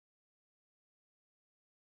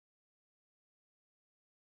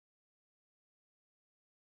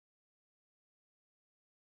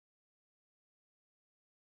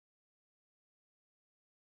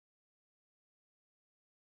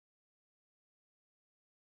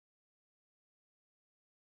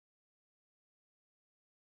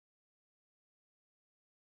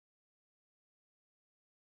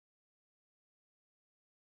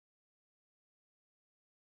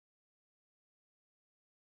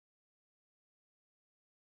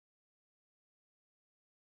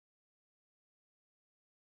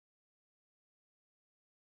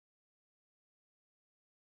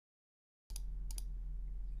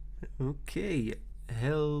Okay,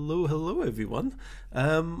 hello everyone.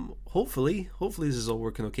 Hopefully this is all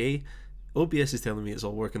working okay. OBS is telling me it's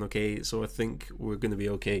all working okay, so I think we're going to be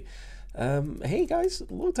okay. Hey guys,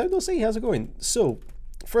 long time no see. How's it going? So,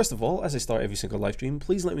 first of all, as I start every single live stream,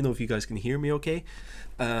 please let me know if you guys can hear me okay.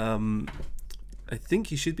 I think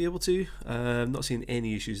you should be able to. I'm not seeing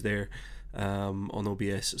any issues there on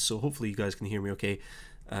OBS, so hopefully you guys can hear me okay.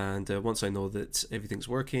 And once I know that everything's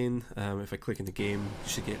working, if I click in the game, you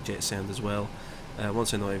should get jet sound as well.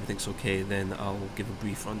 Once I know everything's okay, then I'll give a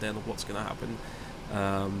brief rundown of what's going to happen.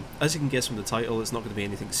 As you can guess from the title, it's not going to be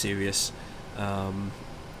anything serious.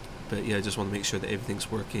 But yeah, I just want to make sure that everything's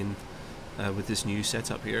working with this new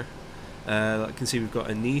setup here. I can see we've got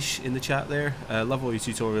Anish in the chat there. Love all your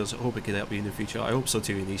tutorials. I hope it could help you in the future. I hope so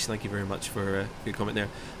too, Anish. Thank you very much for your comment there.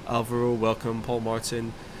 Alvaro, welcome. Paul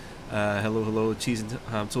Martin. Hello, Cheese and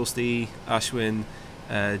Ham Toasty, Ashwin,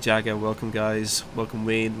 Jaga, welcome guys, welcome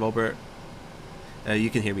Wayne, Robert, you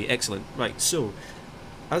can hear me, excellent. Right, so,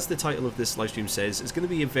 as the title of this livestream says, it's going to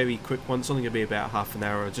be a very quick one, it's only going to be about half an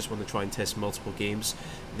hour. I just want to try and test multiple games.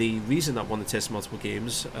 The reason I want to test multiple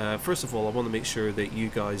games, first of all, I want to make sure that you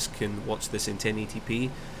guys can watch this in 1080p,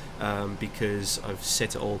 because I've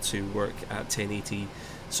set it all to work at 1080,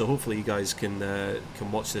 so hopefully you guys can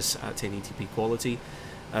watch this at 1080p quality.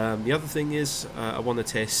 The other thing is I want to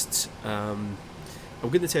test, I'm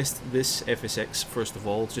going to test this FSX first of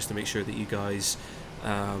all, just to make sure that you guys,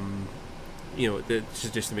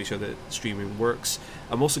 just to make sure that streaming works.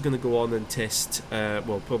 I'm also going to go on and test,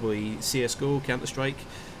 well, probably CSGO, Counter-Strike,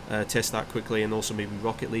 test that quickly, and also maybe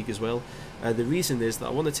Rocket League as well. The reason is that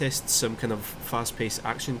I want to test some kind of fast-paced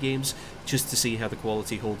action games, just to see how the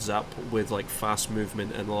quality holds up with like fast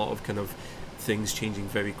movement and a lot of kind of things changing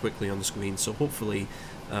very quickly on the screen. So hopefully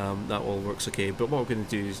that all works okay. But what we're going to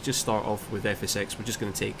do is just start off with FSX. We're just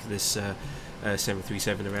going to take this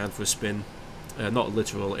 737 around for a spin. Not a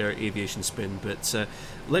literal aviation spin, but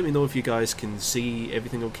let me know if you guys can see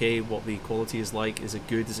everything okay, what the quality is like. Is it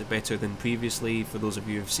good? Is it better than previously? For those of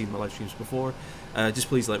you who have seen my live streams before, just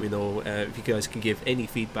please let me know. If you guys can give any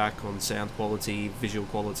feedback on sound quality, visual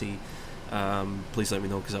quality, please let me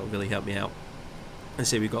know, because that would really help me out. I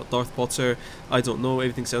say we've got Darth Potter. I don't know.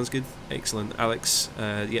 Everything sounds good. Excellent. Alex.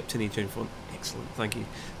 Yep. Tinny phone. Excellent. Thank you.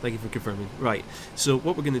 Thank you for confirming. Right. So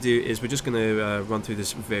what we're going to do is we're just going to run through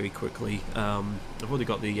this very quickly. I've already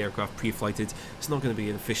got the aircraft pre-flighted. It's not going to be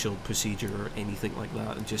an official procedure or anything like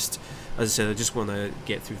that. And just, as I said, I just want to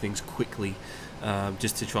get through things quickly,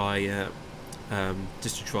 just to try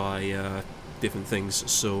different things.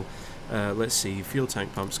 So let's see. Fuel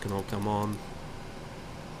tank pumps can all come on.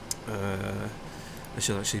 I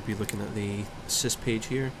should actually be looking at the sys page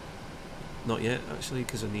here. Not yet, actually,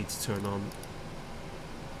 because I need to turn on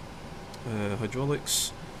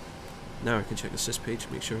hydraulics. Now I can check the sys page,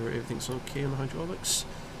 make sure everything's okay on the hydraulics.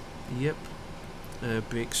 Yep.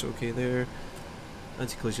 Brakes okay there.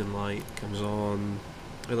 Anti-collision light comes on.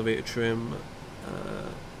 Elevator trim.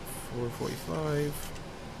 445.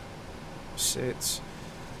 Set.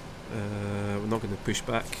 We're not going to push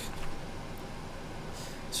back.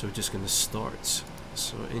 So we're just going to start.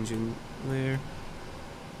 So engine there.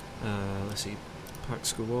 Let's see,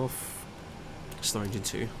 packs go off. Start engine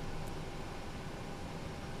 2.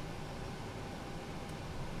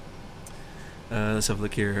 Let's have a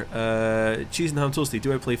look here. Cheese and Ham Toasty.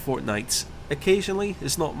 Do I play Fortnite? Occasionally.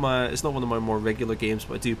 It's not one of my more regular games,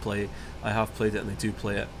 but I do play it. I have played it and I do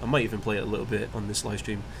play it. I might even play it a little bit on this live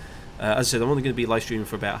stream. As I said, I'm only going to be live streaming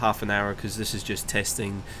for about half an hour, because this is just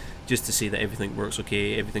testing, just to see that everything works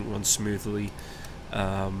okay, everything runs smoothly,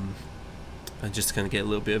 and just to kind of get a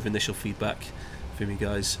little bit of initial feedback from you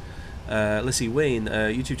guys. Let's see, Wayne,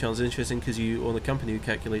 YouTube channel is interesting because you own a company who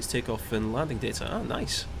calculates takeoff and landing data. Ah,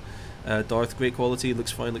 nice. Darth, great quality, looks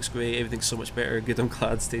fine, looks great, everything's so much better. Good, I'm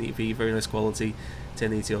glad. 1080p, very nice quality.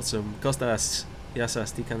 1080 awesome. Costas,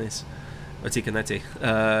 Yasas, Tikanes, or Tikanete.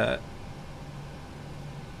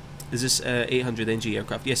 Is this 800 NG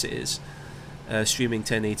aircraft? Yes, it is. Streaming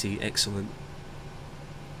 1080, excellent.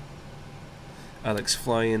 Alex,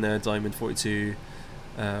 flying Diamond 42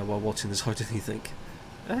 while watching is harder than you think.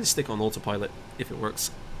 Just stick on autopilot if it works.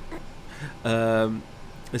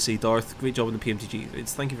 Let's see, Darth, great job on the PMTG.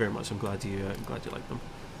 Thank you very much. I'm glad you like them.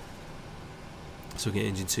 So get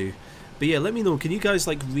engine 2. But yeah, let me know. Can you guys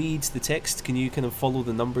like read the text? Can you kind of follow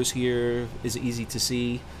the numbers here? Is it easy to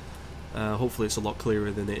see? Hopefully it's a lot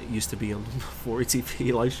clearer than it used to be on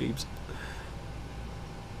 480p live streams.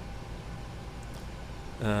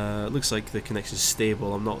 Looks like the connection is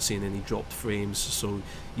stable. I'm not seeing any dropped frames, so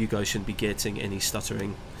you guys shouldn't be getting any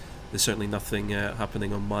stuttering. There's certainly nothing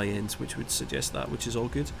happening on my end which would suggest that, which is all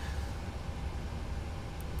good. Let's see,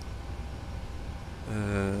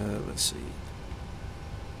 Let's see.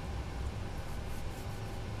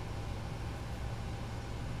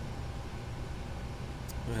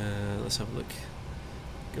 Let's have a look.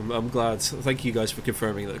 I'm glad. Thank you guys for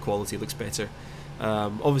confirming that the quality looks better.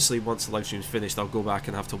 Obviously, once the live stream's finished, I'll go back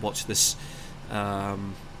and have to watch this. I'll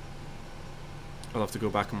have to go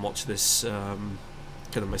back and watch this kind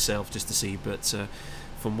of myself just to see. But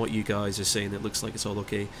from what you guys are saying, it looks like it's all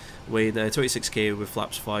okay. Wayne, 26k with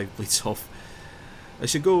flaps 5 bleeds off. I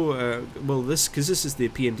should go. Well, because this is the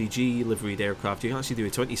PMDG liveried aircraft. You can actually do a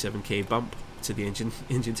 27k bump to the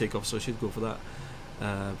engine takeoff. So I should go for that.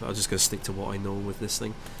 But I'm just going to stick to what I know with this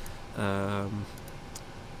thing.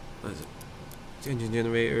 Engine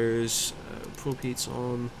generators, propagates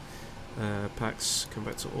on, packs come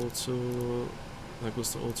back to auto, that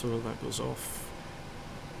goes to auto, that goes off,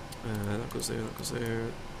 that goes there, that goes there,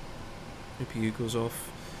 APU goes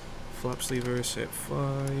off, flaps lever, set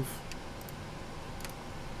 5,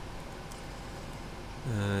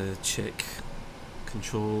 check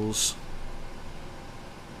controls.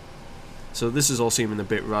 So this is all seeming a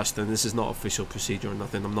bit rushed, and this is not official procedure or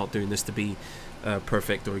nothing. I'm not doing this to be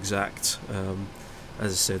perfect or exact.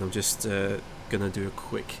 As I said, I'm just gonna do a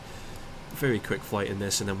very quick flight in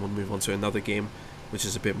this, and then we'll move on to another game, which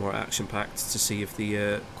is a bit more action-packed, to see if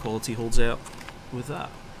the quality holds out with that.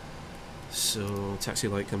 So taxi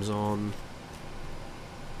light comes on.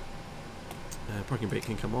 Parking brake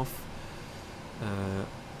can come off.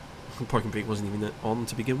 Parking brake wasn't even on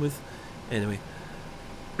to begin with. Anyway.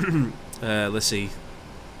 Let's see.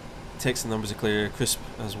 Text and numbers are clear, crisp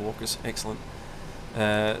as walkers, excellent.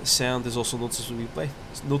 Sound is also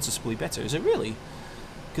noticeably better. Is it really?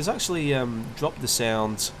 Because actually dropped the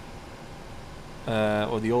sound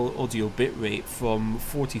or the audio bit rate from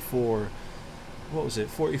 44. What was it?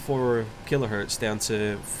 44 kilohertz down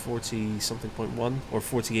to 40 something 0.1, or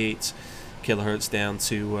 48 kilohertz down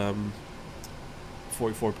to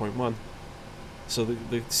 44.1. So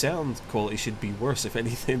the sound quality should be worse, if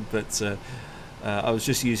anything. But I was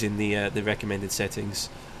just using the recommended settings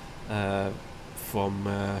from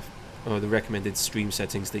or the recommended stream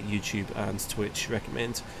settings that YouTube and Twitch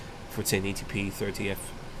recommend for 1080p 30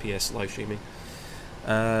 FPS live streaming.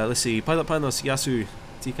 Let's see. Pilot Panos, Yasu,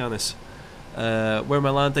 Tikanis. Where am I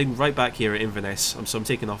landing? Right back here at Inverness. So I'm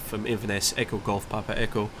taking off from Inverness, Echo Golf Papa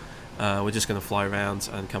Echo. We're just going to fly around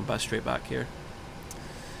and come back straight back here.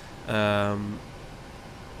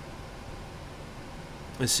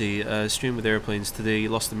 Let's see, stream with airplanes today.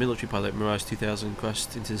 Lost a military pilot, Mirage 2000,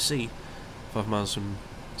 crashed into the sea 5 miles from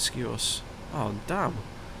Skiros. Oh damn.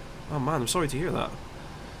 Oh man, I'm sorry to hear that.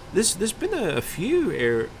 There's been a few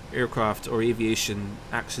aircraft or aviation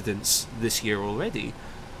accidents this year already.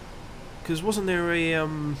 Because wasn't there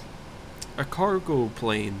a cargo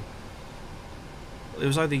plane? It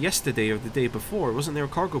was either yesterday or the day before. Wasn't there a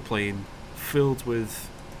cargo plane filled with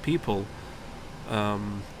people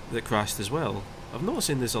that crashed as well? I'm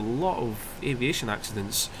noticing there's a lot of aviation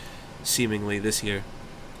accidents seemingly this year.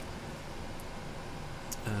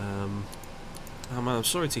 Oh man, I'm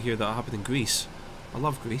sorry to hear that happened in Greece. I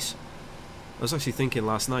love Greece. I was actually thinking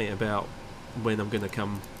last night about when I'm gonna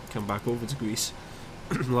come back over to Greece.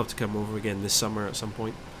 I'd love to come over again this summer at some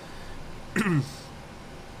point.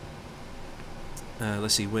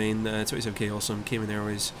 Let's see, Wayne, 27k awesome, Cayman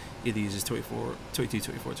Airways, either uses 24, 22,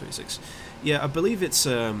 24, 26. Yeah, I believe it's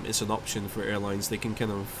an option for airlines. They can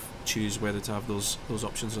kind of choose whether to have those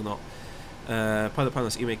options or not. Pilot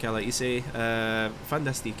Panos, ime cala ise,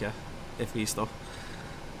 fantastica, if visto.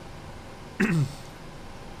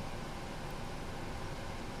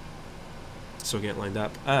 So get lined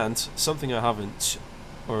up. And something I haven't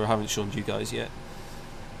shown you guys yet.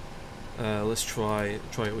 Let's try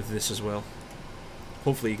it with this as well.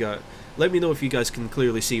 Hopefully you got. Let me know if you guys can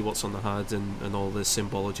clearly see what's on the HUD and all the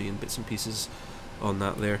symbology and bits and pieces on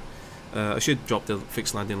that there. I should drop the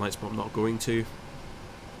fixed landing lights, but I'm not going to.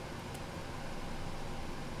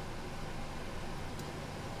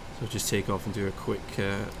 So just take off and do a quick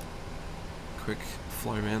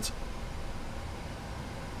fly around.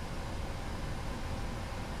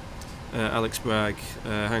 Alex Bragg,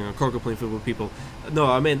 hang on, cargo plane filled with people. No,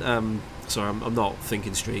 I meant sorry, I'm not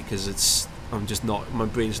thinking straight because I'm just not, my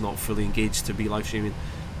brain's not fully engaged to be live streaming.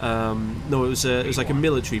 No, it was like a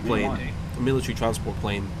military plane, a military transport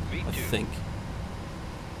plane, I think.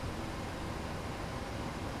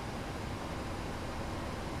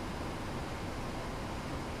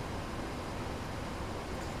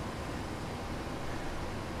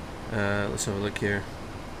 Let's have a look here.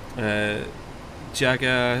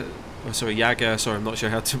 Yaga, sorry, I'm not sure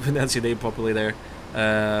how to pronounce your name properly there.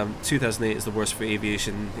 2008 is the worst for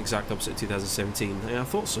aviation, exact opposite of 2017. Yeah, I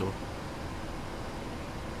thought so.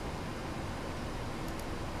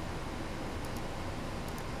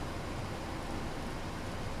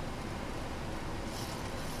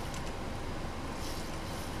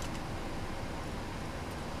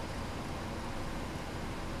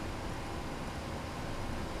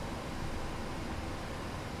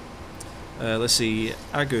 Let's see.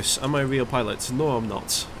 Agus, am I a real pilot? No, I'm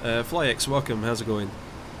not. FlyX, welcome. How's it going?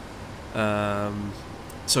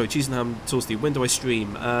 Sorry, Cheese and Ham Toasty. When do I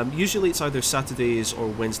stream? Usually it's either Saturdays or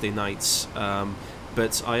Wednesday nights.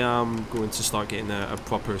 But I am going to start getting a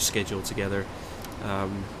proper schedule together. I'll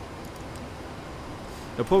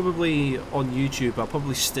probably, on YouTube, I'll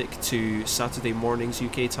probably stick to Saturday mornings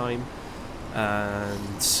UK time,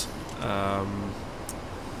 and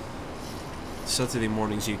Saturday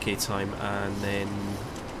mornings UK time, and then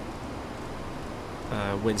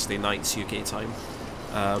Wednesday nights UK time.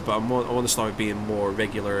 But I want to start being more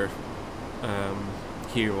regular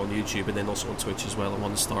here on YouTube, and then also on Twitch as well. I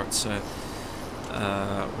want to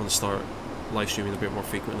start live streaming a bit more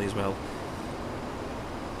frequently as well.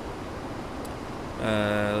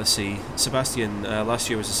 Let's see, Sebastian, last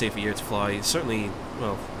year was a safer year to fly. Certainly,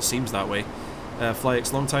 well, it seems that way.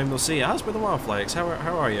 FlyX, long time no see. It has been a while, FlyX.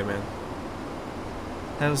 How are you, man?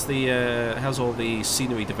 How's all the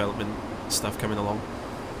scenery development stuff coming along?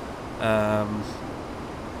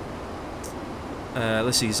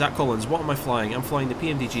 Let's see, Zach Collins, what am I flying? I'm flying the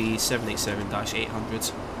PMDG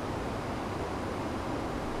 787-800.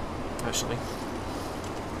 Actually,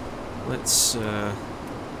 let's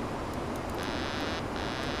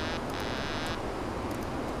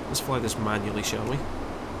fly this manually, shall we?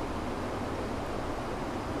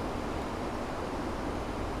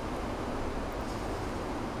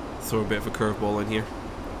 Throw a bit of a curveball in here.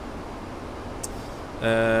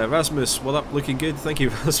 Rasmus, what up? Looking good, thank you,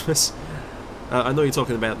 Rasmus. I know you're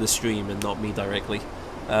talking about this stream and not me directly.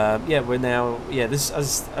 Yeah, we're now. Yeah, this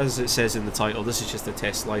as it says in the title, this is just a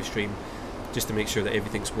test live stream, just to make sure that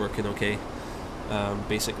everything's working okay.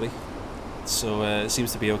 Basically, so it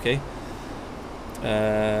seems to be okay.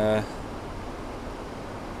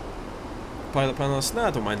 Pilot panels? Nah,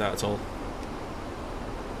 I don't mind that at all.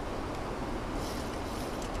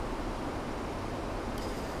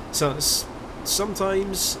 So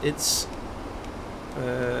sometimes it's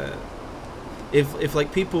if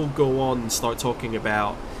like people go on and start talking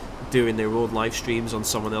about doing their own live streams on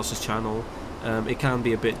someone else's channel, it can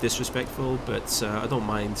be a bit disrespectful, but I don't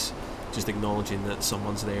mind just acknowledging that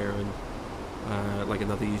someone's there and like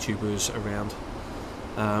another YouTuber's around.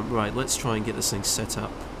 Right, let's try and get this thing set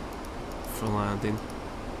up for landing.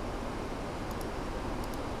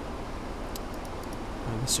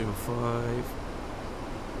 905.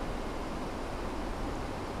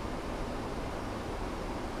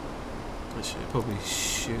 Actually, I probably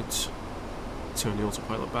should turn the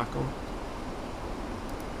autopilot back on.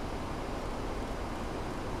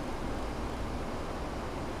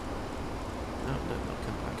 No,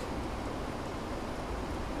 come back.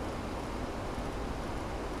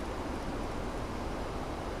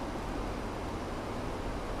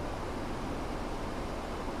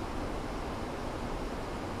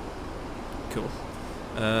 Cool.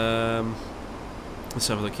 Let's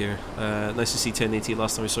have a look here. Nice to see 1080.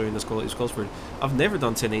 Last time I saw you in this quality was Gosford. I've never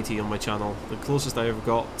done 1080 on my channel. The closest I ever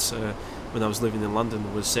got when I was living in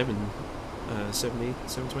London was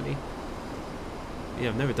 720. Yeah,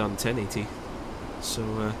 I've never done 1080.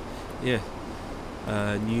 So yeah,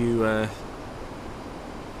 new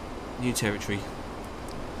territory.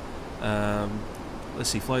 Let's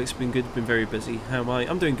see. FlyX been good. Been very busy. How am I?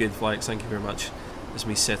 I'm doing good, FlyX. Thank you very much. It's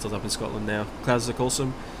me settled up in Scotland now. Clouds look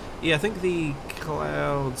awesome. Yeah, I think the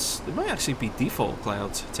clouds, they might actually be default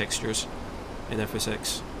cloud textures in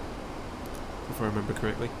FSX, if I remember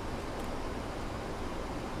correctly.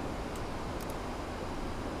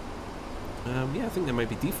 Yeah, I think they might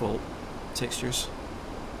be default textures.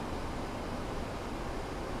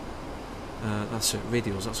 That's it,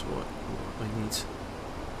 radials, that's what I need.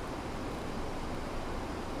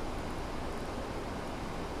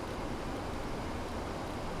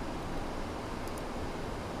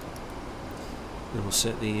 Then we'll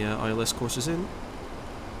set the ILS courses in.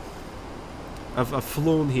 I've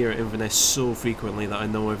flown here at Inverness so frequently that I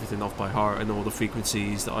know everything off by heart. I know all the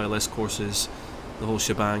frequencies, the ILS courses, the whole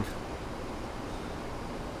shebang.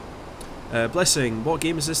 Blessing, what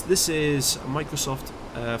game is this? This is Microsoft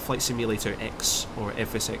Flight Simulator X, or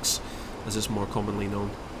FSX as it's more commonly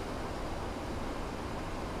known.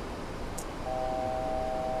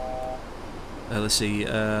 Let's see.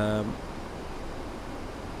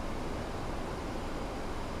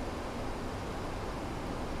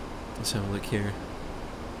 Let's have a look here.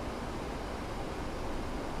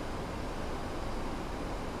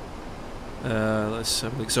 Let's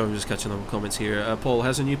have a look. Sorry, I'm just catching on comments here. Paul,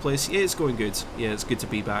 how's a new place? Yeah, it's going good. Yeah, it's good to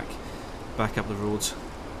be back up the road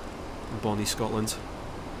in Bonnie, Scotland.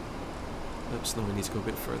 Oops, no, we need to go a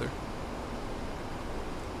bit further.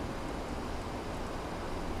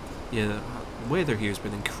 Yeah, weather here has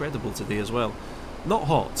been incredible today as well. Not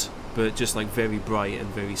hot, but just like very bright and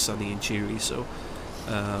very sunny and cheery. So,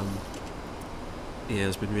 yeah,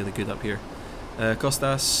 it's been really good up here.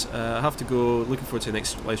 Costas, I have to go. Looking forward to the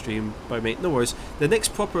next live stream. Bye, mate. No worries. The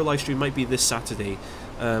next proper live stream might be this Saturday.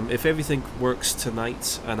 If everything works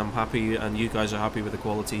tonight and I'm happy and you guys are happy with the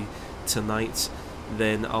quality tonight,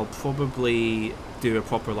 then I'll probably do a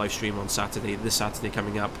proper live stream on Saturday. This Saturday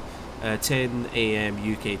coming up, 10 AM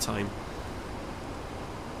UK time.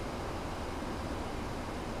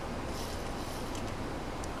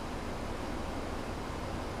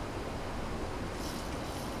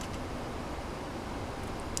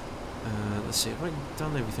 Let's see, have I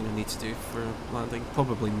done everything I need to do for landing?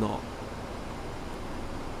 Probably not.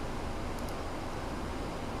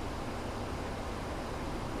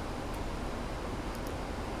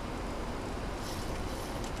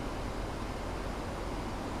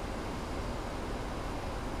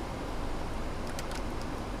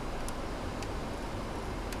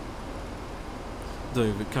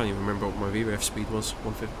 Can't even remember what my VREF speed was.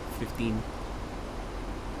 115.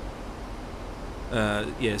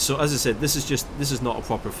 Yeah, so as I said, this is not a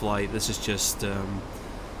proper flight. This is just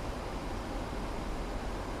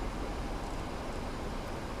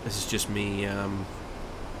me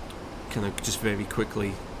kind of just very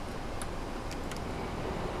quickly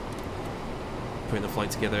putting the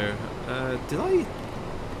flight together. Did I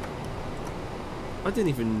didn't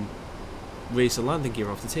even raise the landing gear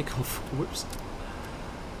off the takeoff. Whoops.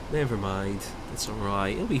 Never mind. It's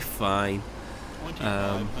alright. It'll be fine.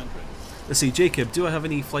 Let's see, Jacob, do I have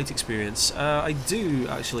any flight experience? I do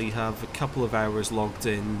actually have a couple of hours logged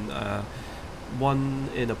in. One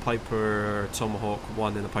in a Piper Tomahawk,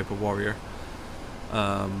 one in a Piper Warrior.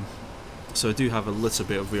 So I do have a little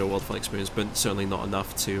bit of real world flight experience, but certainly not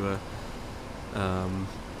enough to kind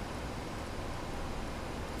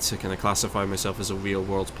of classify myself as a real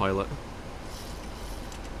world pilot.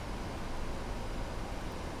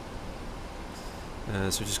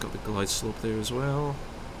 So we just got the glide slope there as well.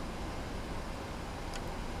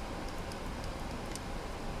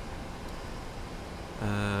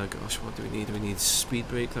 Gosh, what do we need? We need speed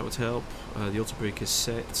brake, that would help. The auto brake is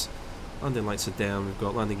set. Landing lights are down. We've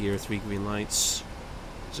got landing gear, 3 green lights.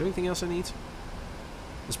 Is there anything else I need?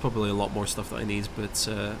 There's probably a lot more stuff that I need, but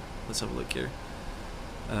let's have a look here.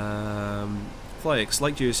 FlyX,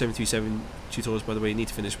 like your 737 tutorials, by the way, you need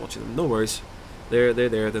to finish watching them. No worries. They're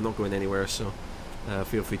there. They're not going anywhere, so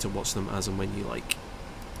feel free to watch them as and when you like.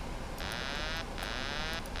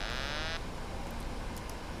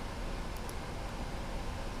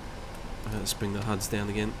 Let's bring the HUDs down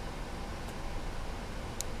again.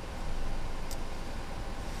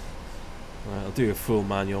 Right, I'll do a full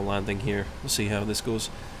manual landing here. We'll see how this goes.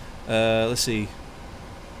 Let's see.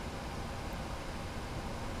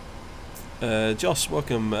 Joss,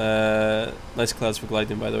 welcome. Nice clouds for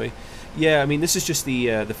gliding, by the way. Yeah, I mean, this is just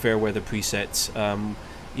the fair weather preset.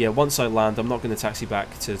 Yeah, once I land, I'm not going to taxi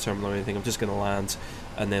back to the terminal or anything. I'm just going to land,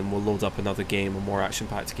 and then we'll load up another game, a more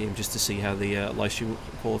action-packed game, just to see how the live stream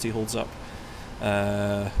quality holds up.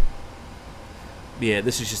 Yeah,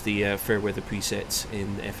 this is just the fair weather preset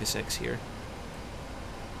in FSX here.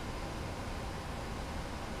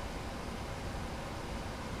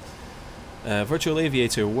 Virtual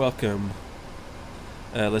Aviator, welcome.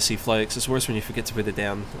 Let's see, FlyX, it's worse when you forget to put it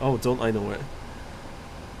down. Oh, don't I know it.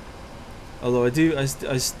 Although I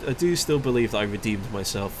do still believe that I redeemed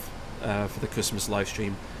myself for the Christmas live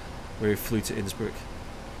stream where we flew to Innsbruck.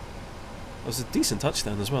 That was a decent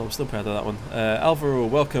touchdown as well. I'm still proud of that one. Alvaro,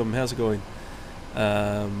 welcome. How's it going?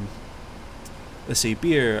 Let's see,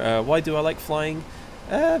 Beer. Why do I like flying?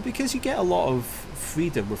 Because you get a lot of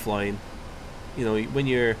freedom with flying. You know, when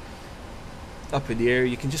you're up in the air,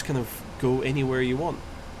 you can just kind of go anywhere you want.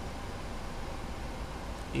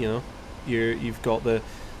 You know, you've got the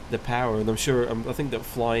power, and I think that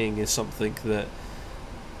flying is something that,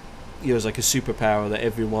 you know, is like a superpower that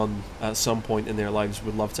everyone at some point in their lives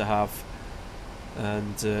would love to have.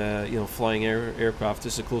 And you know, flying aircraft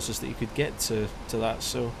is the closest that you could get to that.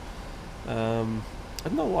 So I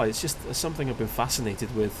don't know why, it's just something I've been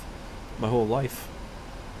fascinated with my whole life.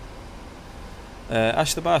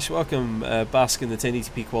 Ash the Bash, welcome. Bask in the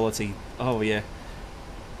 1080p quality. Oh yeah.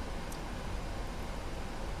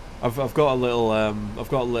 I've got a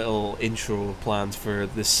little intro planned for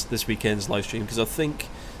this weekend's live stream, because I think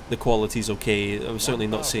the quality's okay. I'm certainly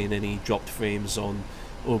not seeing any dropped frames on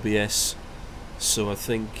OBS, so I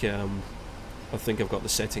think I've got the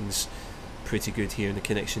settings pretty good here, and the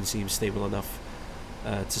connection seems stable enough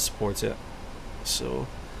to support it. So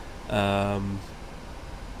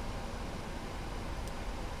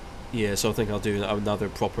yeah, so I think I'll do another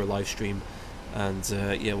proper live stream and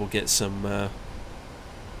yeah, we'll get some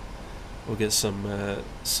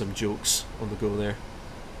jokes on the go there.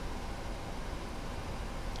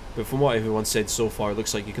 But from what everyone said so far, it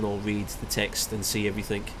looks like you can all read the text and see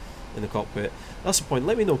everything in the cockpit. That's the point.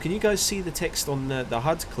 Let me know, can you guys see the text on the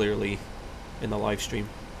HUD clearly in the live stream?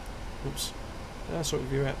 Oops. Sort of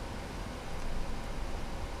view it.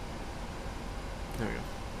 There we go.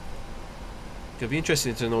 It'll be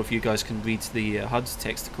interesting to know if you guys can read the HUD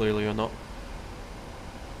text clearly or not.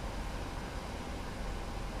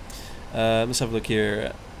 Let's have a look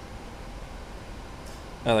here.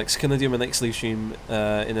 Alex, can I do my next live stream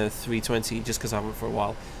in a 320 just because I haven't for a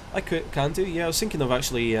while? I can do, yeah. I was thinking of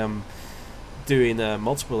actually doing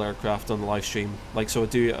multiple aircraft on the live stream. Like, so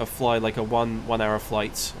I fly like a one hour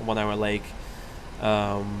flight, a 1 hour leg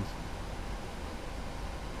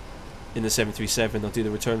in the 737. I'll do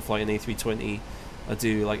the return flight in A320. I'll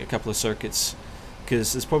do like a couple of circuits,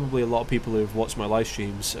 because there's probably a lot of people who've watched my live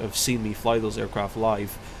streams have seen me fly those aircraft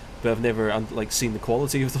live, but I've never like seen the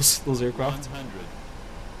quality of those aircraft. 100.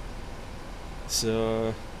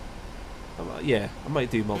 So yeah, I might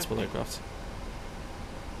do multiple 50. aircraft.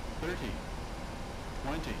 30,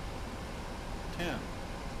 20, 10.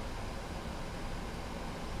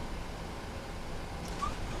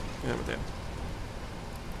 Yeah, we're there.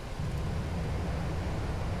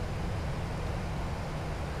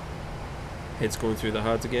 Head's going through the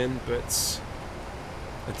HUD again, but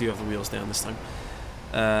I do have the wheels down this time.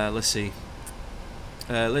 Let's see.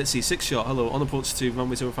 Let's see, 6 shot, hello, on approach to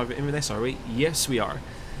runway 05 at Inverness, are we? Yes, we are.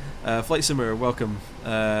 Flight Simmer, welcome.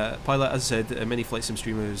 Pilot, as I said, many Flight Sim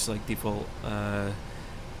streamers like default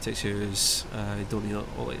textures, don't need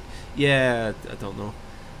all it. Yeah, I don't know.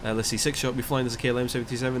 Let's see, 6 shot, we flying as a KLM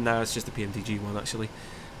 77, now it's just a PMDG one actually.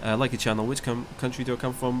 Like a channel, which country do I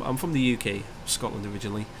come from? I'm from the UK, Scotland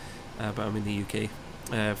originally, but I'm in the UK.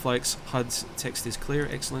 Flex, HUD text is clear,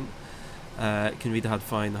 excellent. Can read the HUD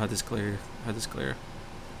fine, the HUD is clear, HUD is clear.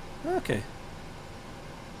 Okay.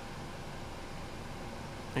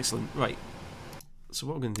 Excellent. Right. So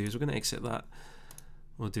what we're going to do is we're going to exit that.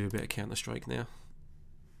 We'll do a bit of Counter-Strike now.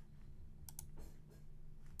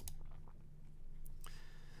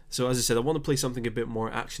 So as I said, I want to play something a bit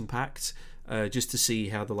more action-packed, just to see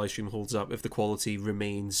how the live stream holds up, if the quality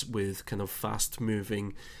remains with kind of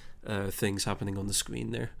fast-moving things happening on the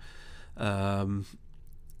screen there.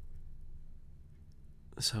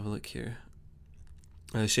 Let's have a look here.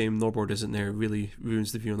 Shame Norboard isn't there, really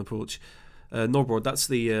ruins the view on approach. Norboard, that's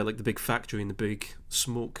the like the big factory and the big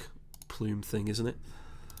smoke plume thing, isn't it?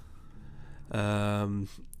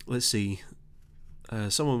 Let's see.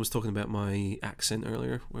 Someone was talking about my accent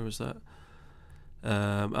earlier. Where was that?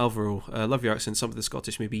 Alvaro, love your accent. Some of the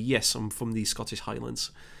Scottish maybe. Yes, I'm from the Scottish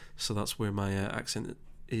Highlands, so that's where my accent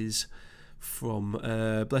is from.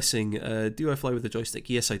 Blessing, do I fly with a joystick?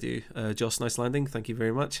 Yes, I do. Joss, nice landing. Thank you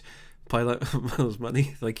very much. Pilot, Miles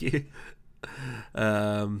Money. Thank you.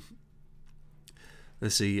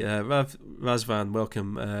 Let's see. Razvan,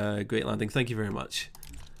 welcome. Great landing. Thank you very much.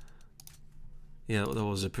 Yeah, that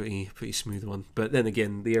was a pretty smooth one. But then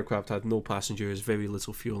again, the aircraft had no passengers, very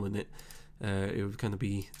little fuel in it. It would kind of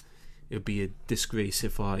be, it would be a disgrace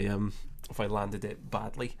if I landed it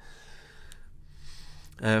badly.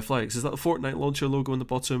 Flyx, is that the Fortnite launcher logo on the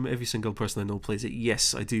bottom? Every single person I know plays it.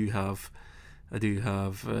 Yes, I do have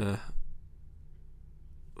Fortnite,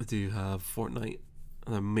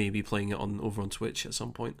 and I may be playing it over on Twitch at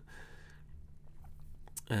some point.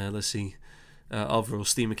 Let's see. Alvaro,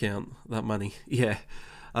 Steam account, that money. Yeah,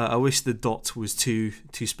 I wish the dot was two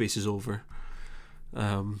spaces over.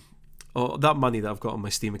 Oh, that money that I've got on my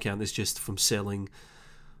Steam account is just from selling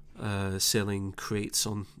crates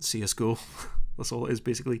on CSGO. That's all it is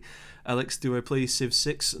basically. Alex, do I play Civ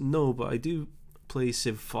 6? No, but I do play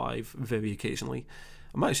Civ 5 very occasionally.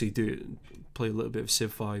 I might actually play a little bit of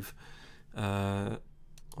Civ 5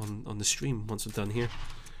 on the stream once I'm done here.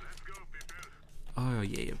 Oh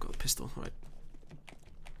yeah, I've got a pistol. Right.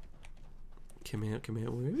 Come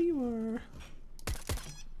out, wherever you are.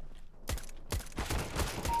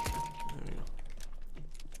 There we go.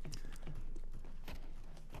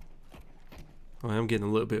 Oh, I am getting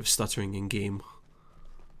a little bit of stuttering in game.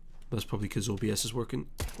 That's probably because OBS is working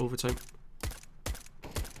overtime.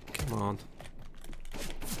 Come on.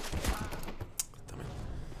 Damn it.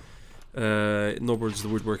 Norboard's the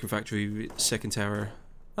woodworking factory, second tower.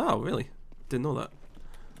 Oh, really? Didn't know that.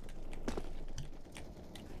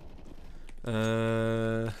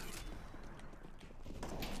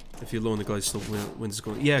 If you're low on the glide slope, winds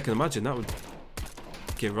going. Yeah, I can imagine that would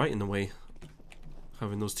get right in the way.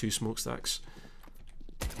 Having those two smokestacks.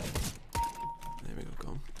 There we go,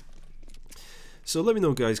 gone. So let me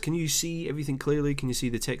know, guys. Can you see everything clearly? Can you see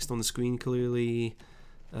the text on the screen clearly?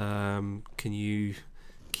 Can you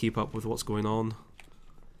keep up with what's going on?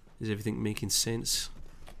 Is everything making sense?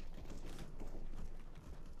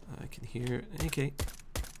 I can hear it. Okay.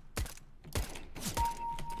 There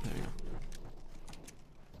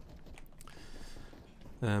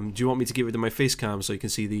we go. Do you want me to get rid of my face cam so you can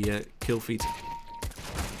see the kill feed?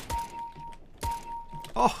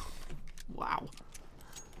 Oh! Wow.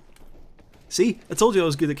 See? I told you I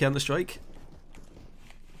was good at Counter-Strike.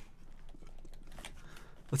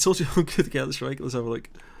 I told you I'm good at Counter-Strike. Let's have a look.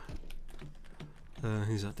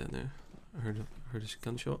 Who's that down there? I heard a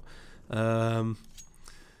gunshot.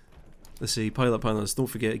 Let's see. Pilot panelists. Don't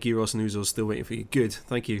forget, Gyros and Uzo's still waiting for you. Good.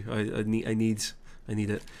 Thank you. I need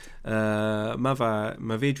it.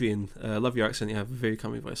 Mavadrian, love your accent. You have a very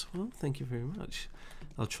calming voice. Well, thank you very much.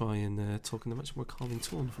 I'll try and talk in a much more calming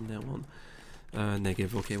tone from now on.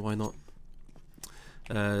 Negative. Okay, why not?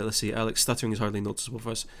 Let's see. Alex, stuttering is hardly noticeable for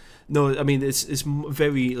us. No, I mean it's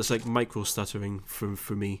like micro stuttering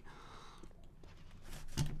for me.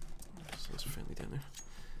 So that's friendly down there.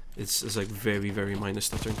 It's like very minor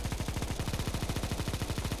stuttering.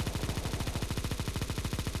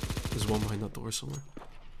 There's one behind that door somewhere.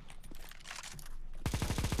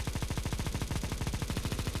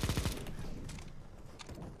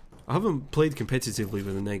 I haven't played competitively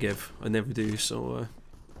with a Negev. I never do, so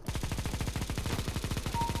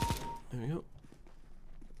there we go.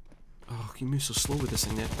 Oh, you move so slow with this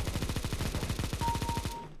thing now.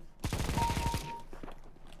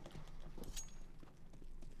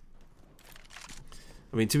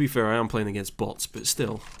 I mean, to be fair, I am playing against bots, but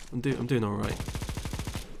still, I'm doing all right.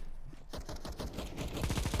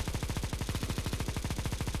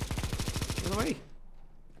 Get away!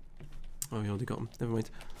 Oh, we already got him. Never mind.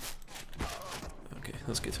 Okay,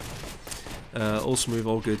 that's good. All smooth,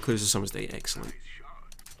 all good. Clears the summer's day. Excellent.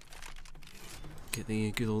 Get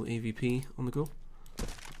the good old AVP on the go.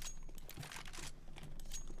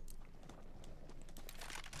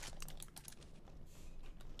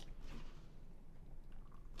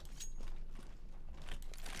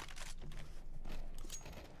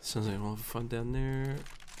 Sounds like we'll have fun down there.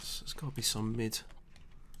 So it's got to be some mid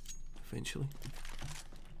eventually.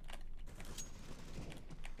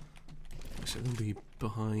 So they'll be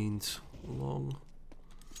behind long.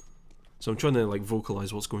 So I'm trying to like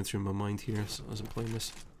vocalize what's going through my mind here as I'm playing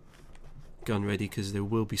this. Gun ready because there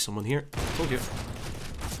will be someone here. Told you.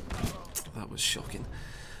 That was shocking.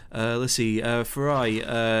 Let's see.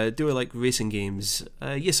 Farai, do I like racing games?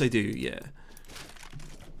 Yes, I do. Yeah.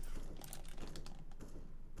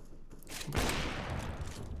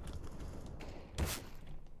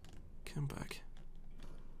 Come back.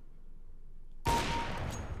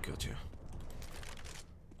 Gotcha.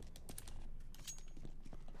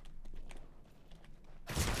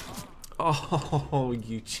 Oh,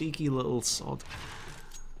 you cheeky little sod.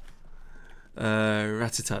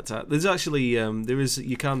 Rat-a-tat-tat. There's actually,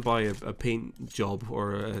 you can buy a paint job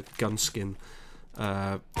or a gun skin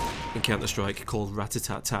in Counter-Strike called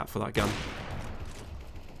Rat-a-tat-tat for that gun.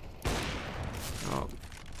 Oh.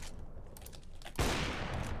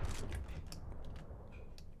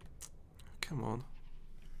 Come on. Do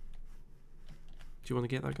you want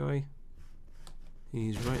to get that guy?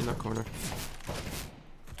 He's right in that corner.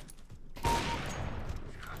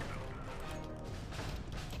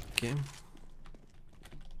 Get him.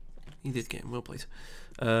 He did get him, well played.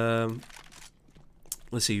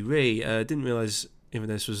 Let's see, Ray, didn't realise even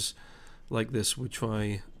this was like this, would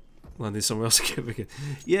try landing somewhere else again.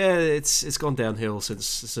 Yeah, it's gone downhill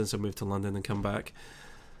since I moved to London and come back.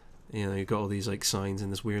 You know, you've got all these like signs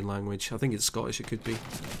in this weird language. I think it's Scottish, it could be.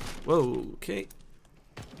 Whoa, okay.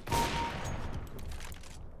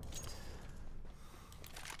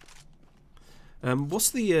 What's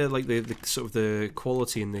the like the sort of the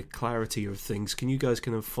quality and the clarity of things? Can you guys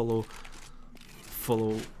kind of follow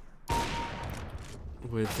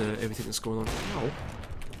with everything that's going on? Ow.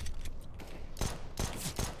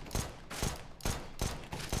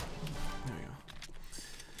 There we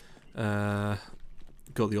go.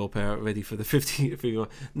 Got the AWP out ready for the 50.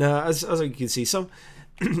 Now, as you can see,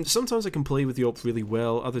 sometimes I can play with the AWP really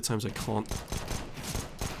well. Other times I can't.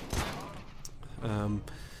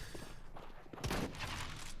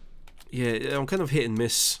 Yeah, I'm kind of hit and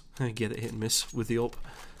miss. I get it, hit and miss with the AWP.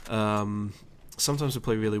 Sometimes I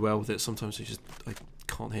play really well with it. Sometimes I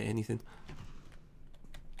can't hit anything.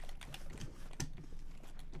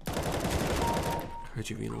 Heard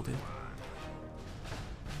you reloading.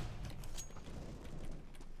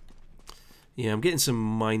 Yeah, I'm getting some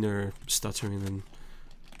minor stuttering and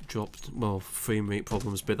dropped, well, frame rate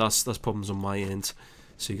problems, but that's problems on my end,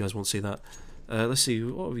 so you guys won't see that. Let's see,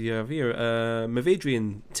 what we have here.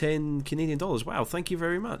 Mavadrian, 10 Canadian dollars. Wow, thank you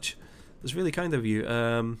very much. That's really kind of you.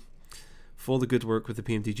 For all the good work with the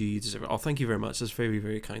PMDG, you deserve it. Oh, thank you very much. That's very,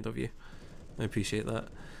 very kind of you. I appreciate that.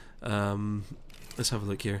 Let's have a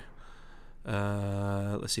look here.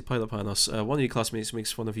 Let's see, Pilot Panos. One of your classmates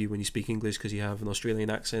makes fun of you when you speak English because you have an Australian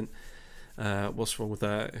accent. What's wrong with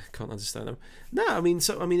that? Can't understand them. Nah, I mean,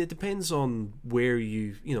 it depends on where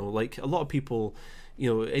you know, like a lot of people,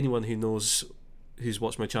 you know, anyone who knows, who's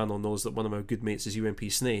watched my channel knows that one of my good mates is UMP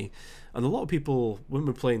Snay, and a lot of people, when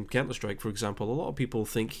we're playing Counter-Strike, for example, a lot of people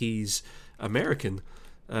think he's American.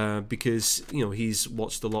 Because, you know, he's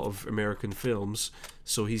watched a lot of American films,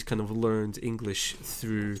 so he's kind of learned English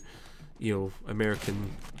through, you know,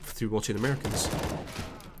 through watching Americans,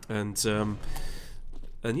 and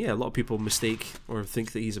yeah, a lot of people mistake or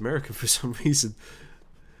think that he's American for some reason,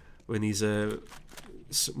 when he's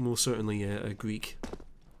most certainly a Greek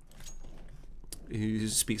who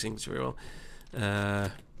speaks English very well.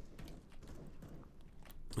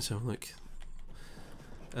 So like.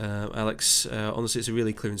 Alex, honestly, it's a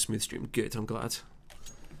really clear and smooth stream. Good, I'm glad.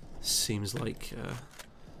 Seems like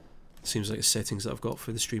the settings that I've got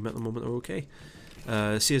for the stream at the moment are okay.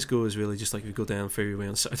 CS:GO is really just like we go down Ferryway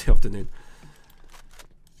on Saturday afternoon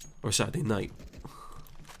or Saturday night.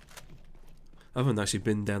 I haven't actually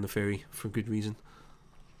been down the ferry for good reason.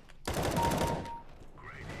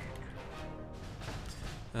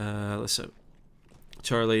 Let's see.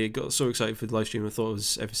 Charlie got so excited for the live stream I thought it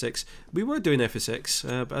was FSX. We were doing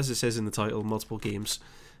FSX, but as it says in the title, multiple games.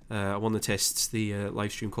 I want to test the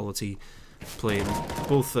live stream quality, playing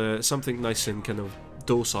both something nice and kind of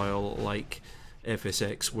docile like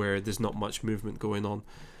FSX, where there's not much movement going on,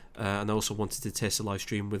 and I also wanted to test the live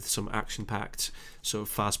stream with some action-packed, sort of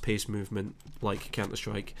fast-paced movement like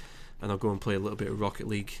Counter-Strike, and I'll go and play a little bit of Rocket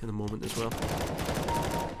League in a moment as well.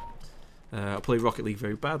 I'll play Rocket League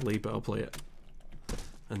very badly, but I'll play it.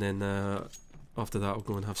 And then after that, I'll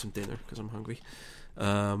go and have some dinner because I'm hungry.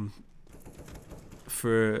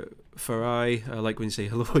 For I like when you say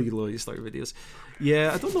hello, you start videos.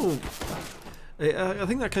 Yeah, I don't know. I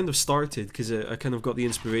think that kind of started because I kind of got the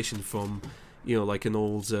inspiration from, you know, like an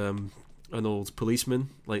old policeman.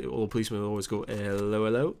 Like old policemen would always go hello,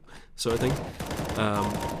 hello, sort of thing.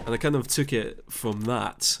 And I kind of took it from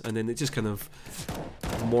that, and then it just kind of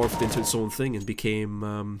morphed into its own thing and became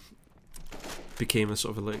a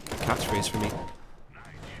sort of like catchphrase for me.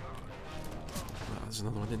 There's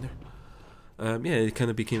another one in there. Yeah, it kind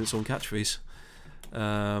of became its own catchphrase.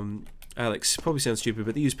 Alex, probably sounds stupid,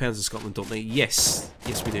 but they use pounds in Scotland, don't they? Yes,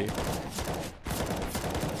 yes we do.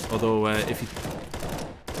 Although if you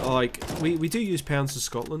like, we do use pounds in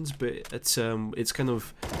Scotland, but it's kind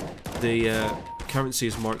of the currency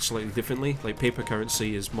is marked slightly differently. Like paper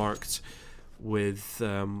currency is marked with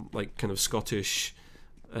like kind of Scottish.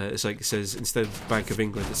 It's like it says, instead of Bank of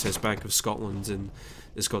England, it says Bank of Scotland, and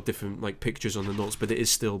it's got different like pictures on the notes, but it is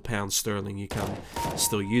still pound sterling. You can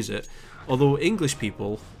still use it. Although English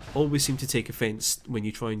people always seem to take offence when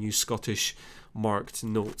you try and use Scottish marked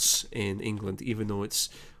notes in England, even though it's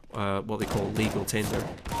what they call legal tender.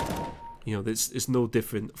 You know, it's no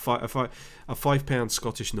different. A £5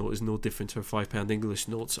 Scottish note is no different to a £5 English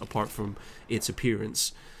note, apart from its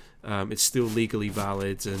appearance. It's still legally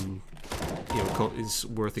valid, and you know, is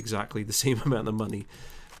worth exactly the same amount of money.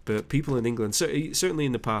 But people in England, certainly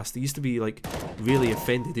in the past, they used to be like really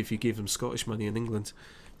offended if you gave them Scottish money in England.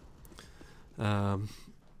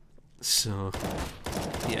 So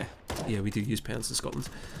yeah, we do use pounds in Scotland.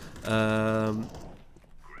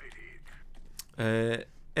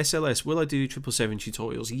 SLS, will I do 777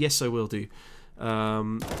 tutorials? Yes, I will do.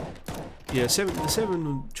 Yeah,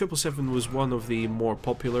 777 was one of the more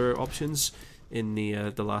popular options in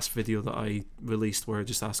the last video that I released, where I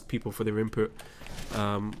just asked people for their input.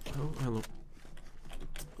 Oh, hello.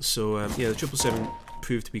 So yeah, the 777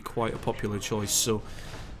 proved to be quite a popular choice, so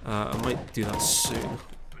I might do that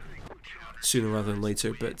sooner rather than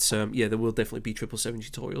later. But yeah, there will definitely be 777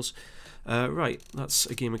 tutorials. Right, that's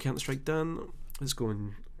a game of Counter-Strike done. Let's go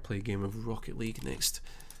and play a game of Rocket League next.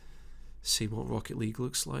 See what Rocket League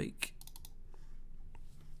looks like.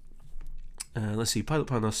 Let's see, Pilot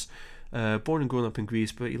Panos. Born and grown up in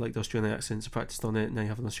Greece, but you like the Australian accent, so practiced on it. Now you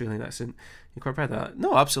have an Australian accent. You're quite proud of that.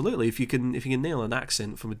 No, absolutely. If you can nail an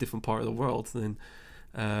accent from a different part of the world, then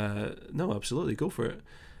no, absolutely, go for it.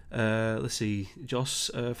 Let's see, Joss,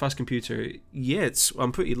 fast computer. Yeah,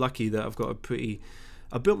 I'm pretty lucky that I've got a pretty.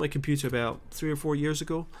 I built my computer about 3 or 4 years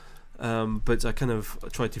ago. But I kind of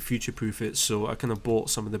tried to future-proof it, so I kind of bought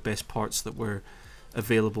some of the best parts that were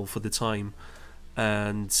available for the time,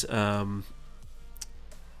 and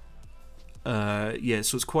Yeah,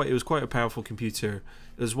 so it was quite a powerful computer.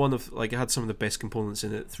 It was one of, like, it had some of the best components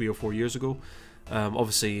in it 3 or 4 years ago.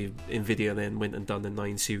 Obviously, Nvidia then went and done the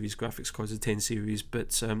 9 series graphics cards, the 10 series,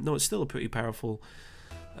 but no, it's still a pretty powerful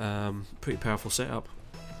setup.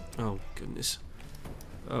 Oh goodness.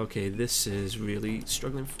 Okay, this is really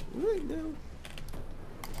struggling right now.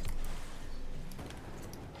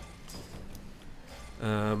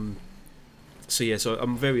 So yeah, so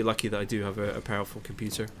I'm very lucky that I do have a powerful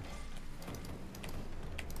computer.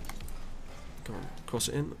 Come on, cross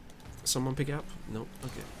it in. Someone pick it up? No.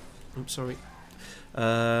 Okay. I'm sorry.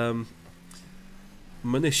 Manish,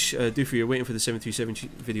 Doofy, you're waiting for the 737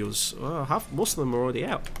 videos. Oh, most of them are already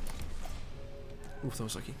out. Oof, that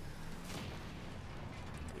was lucky.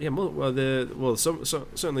 Yeah,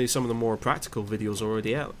 certainly some of the more practical videos are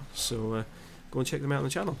already out. So go and check them out on the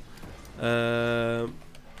channel.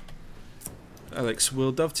 Alex,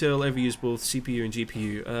 will Dovetail ever use both CPU and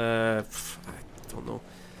GPU? I don't know.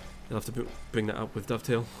 You'll have to bring that up with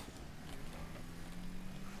Dovetail.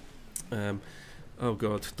 Oh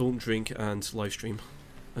god, don't drink and live stream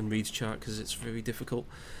and read chat because it's very difficult.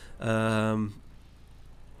 Oh,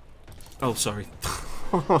 sorry.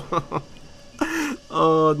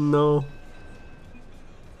 Oh no.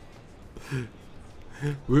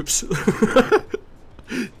 Whoops.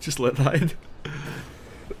 Just let that in.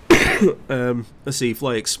 Let's see,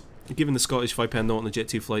 FlyX. Given the Scottish £5 note on the Jet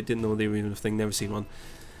 2 flight, didn't know they were even a thing, never seen one.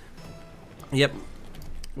 Yep.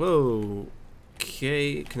 Whoa.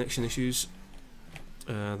 Okay, connection issues.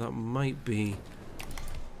 That might be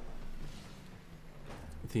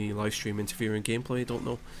the live stream interfering gameplay, don't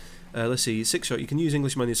know. Let's see, 6-shot, you can use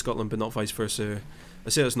English money in Scotland but not vice versa. I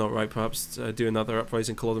say that's not right, perhaps do another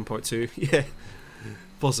Uprising Culloden Part 2. Yeah,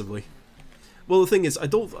 possibly. Well, the thing is, I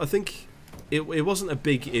think it wasn't a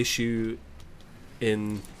big issue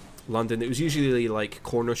in London. It was usually like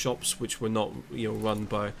corner shops which were not, you know, run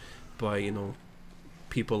by you know,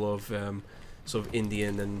 people of sort of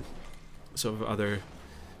Indian and sort of other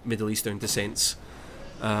Middle Eastern descents.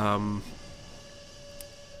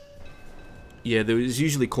 Yeah, there was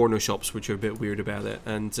usually corner shops which are a bit weird about it,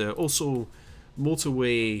 and also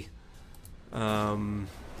motorway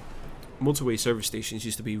service stations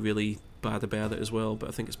used to be really bad about it as well, but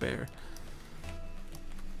I think it's better.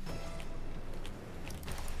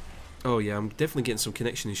 Oh yeah, I'm definitely getting some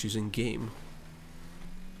connection issues in game.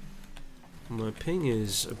 My ping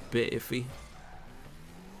is a bit iffy.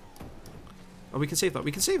 Oh, we can save that.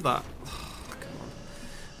 We can save that.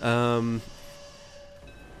 Come on.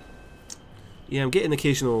 Yeah, I'm getting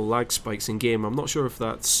occasional lag spikes in game. I'm not sure if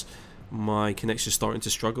that's my connection starting to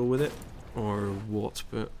struggle with it or what,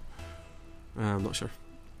 but I'm not sure.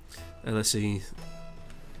 Let's see.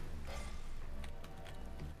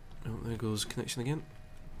 Oh, there goes connection again.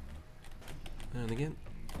 And again.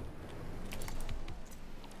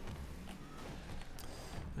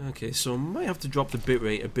 Okay, so I might have to drop the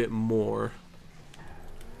bitrate a bit more,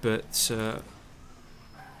 but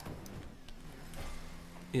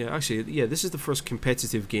yeah, actually, yeah, this is the first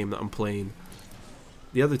competitive game that I'm playing.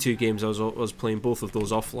 The other two games I was playing both of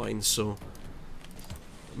those offline, so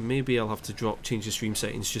maybe I'll have to change the stream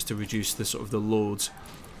settings just to reduce the sort of the load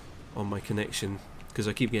on my connection, because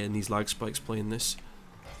I keep getting these lag spikes playing this,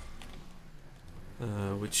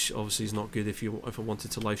 which obviously is not good if I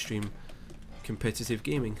wanted to live stream competitive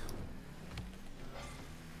gaming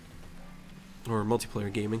or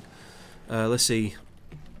multiplayer gaming. Let's see.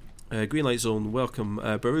 Greenlight Zone, welcome.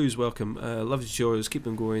 Baru's, welcome. Love yours, keep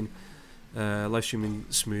them going. Live streaming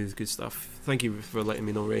smooth, good stuff. Thank you for letting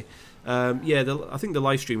me know, Ray. Yeah, I think the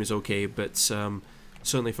live stream is okay, but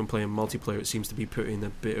certainly if I'm playing multiplayer, it seems to be putting a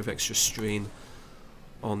bit of extra strain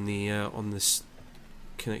on the on this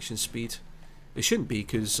connection speed. It shouldn't be,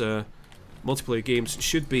 because multiplayer games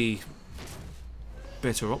should be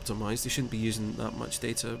better optimized. They shouldn't be using that much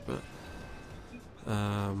data, but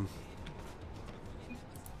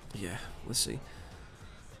yeah, let's see.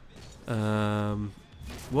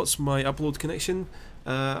 What's my upload connection?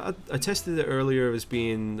 I tested it earlier as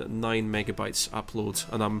being 9 megabytes upload,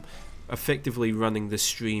 and I'm effectively running this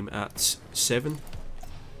stream at 7.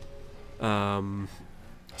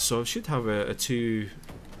 So I should have a 2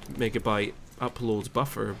 megabyte upload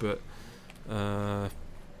buffer, but it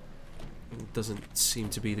doesn't seem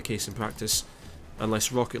to be the case in practice,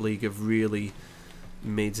 unless Rocket League have really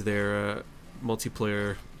made their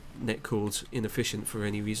multiplayer netcode inefficient for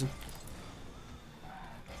any reason.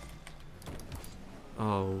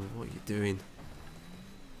 Oh, what are you doing?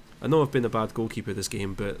 I know I've been a bad goalkeeper this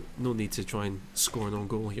game, but no need to try and score an own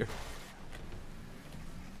goal here.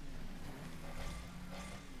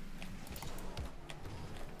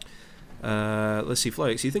 Let's see,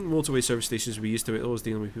 Flyx. You think motorway service stations will be used to it? Always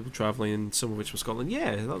dealing with people travelling, some of which from Scotland.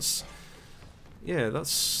 Yeah,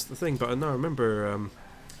 that's the thing. But I now remember.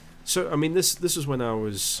 So I mean, this is when I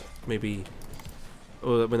was maybe,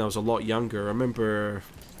 when I was a lot younger. I remember,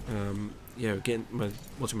 yeah,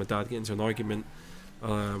 watching my dad get into an argument,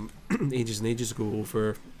 ages and ages ago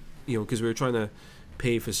over, because we were trying to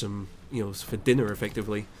pay for some, for dinner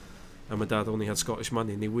effectively, and my dad only had Scottish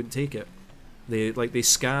money and they wouldn't take it. They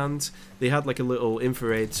scanned. They had like a little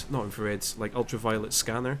like ultraviolet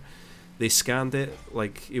scanner. They scanned it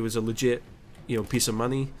like it was a legit, piece of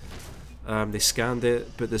money. They scanned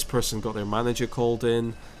it, but this person got their manager called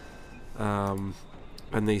in, and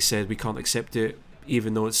they said we can't accept it,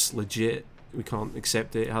 even though it's legit. We can't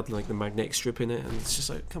accept it. It had like the magnetic strip in it, and it's just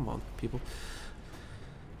like, come on, people.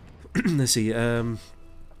 Let's see.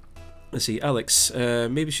 Alex.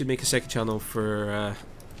 Maybe we should make a second channel for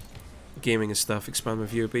gaming and stuff. Expand my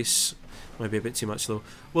viewer base. Might be a bit too much though.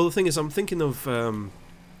 Well, the thing is, I'm thinking of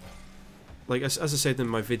like as I said in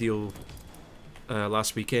my video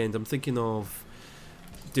last weekend, I'm thinking of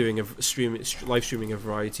doing live streaming a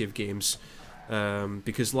variety of games,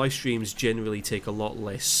 because live streams generally take a lot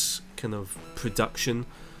less kind of production.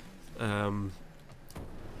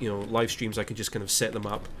 Live streams I can just kind of set them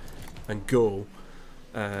up and go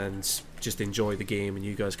and just enjoy the game, and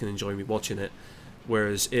you guys can enjoy me watching it.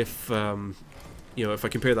 Whereas if if I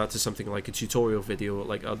compare that to something like a tutorial video,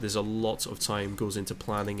 like there's a lot of time goes into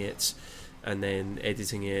planning it, and then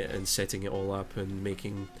editing it and setting it all up and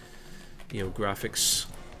making graphics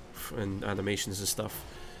and animations and stuff.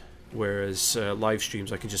 Whereas live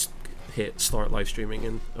streams, I can just hit start live streaming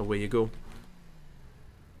and away you go.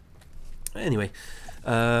 Anyway,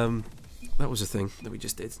 that was a thing that we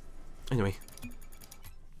just did. Anyway,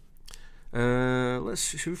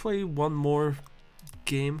 should we play one more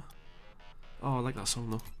game? Oh, I like that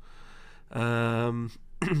song though.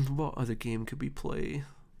 What other game could we play?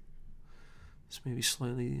 It's maybe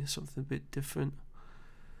slightly something a bit different.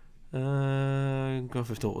 Grand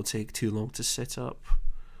Theft Auto will take too long to set up.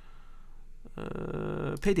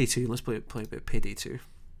 Payday 2. Let's play a bit of Payday 2.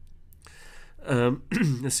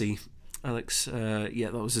 Let's see. Alex,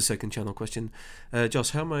 yeah, that was the second channel question.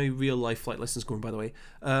 Joss, how are my real life flight lessons going, by the way?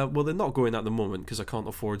 Well, they're not going at the moment because I can't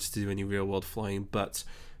afford to do any real world flying, but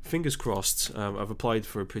fingers crossed. I've applied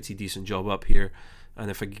for a pretty decent job up here, and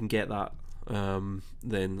if I can get that,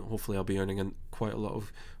 then hopefully I'll be earning quite a lot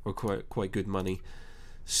of, or quite good money.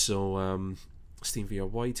 So Steam VR,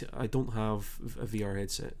 why I don't have a VR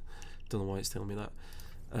headset. Don't know why it's telling me that.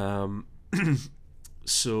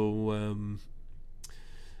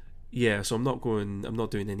 Yeah, so I'm not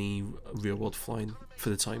doing any real world flying for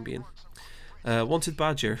the time being. Wanted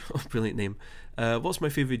Badger, oh, brilliant name. What's my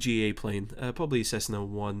favourite GA plane? Probably Cessna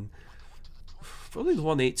 1, probably the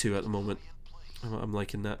 182 at the moment. I'm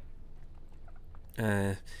liking that.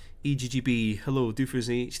 EGGB, hello, Doofers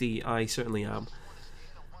in HD. I certainly am.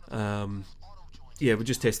 Yeah, we're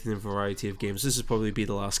just testing a variety of games. This is probably be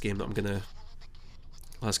the last game I'm gonna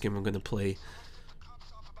play.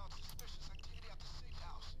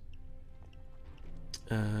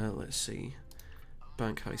 Let's see.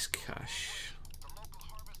 Bank heist cash.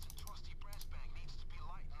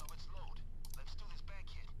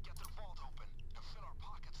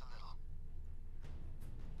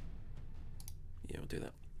 Yeah, we'll do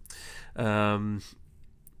that.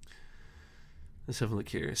 Let's have a look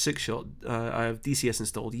here. Six Shot. I have DCS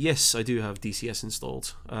installed. Yes, I do have DCS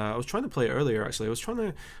installed. I was trying to play it earlier, actually. I was trying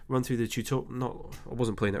to run through the tutorial. I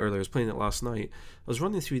wasn't playing it earlier. I was playing it last night. I was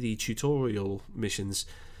running through the tutorial missions,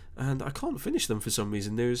 and I can't finish them for some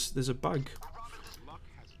reason. There's a bug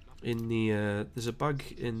in the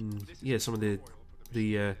some of the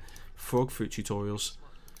frog fruit tutorials,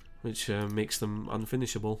 which makes them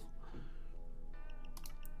unfinishable.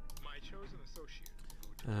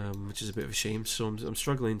 Which is a bit of a shame. So I'm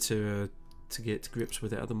struggling to get to grips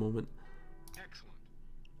with it at the moment. Excellent.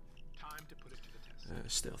 Time to put it to the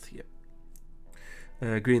test. Stealth, yep.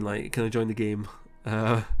 Green light. Can I join the game?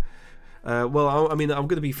 Well, I mean, I'm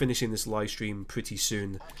going to be finishing this live stream pretty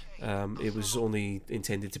soon. It was only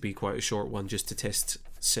intended to be quite a short one, just to test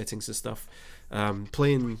settings and stuff.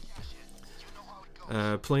 Playing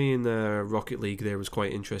Rocket League there was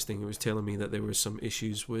quite interesting. It was telling me that there were some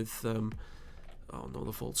issues with oh no,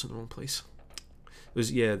 the vault's in the wrong place. It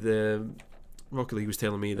was, yeah, the Rocket League was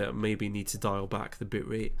telling me that I maybe need to dial back the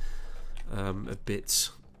bitrate a bit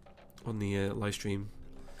on the live stream,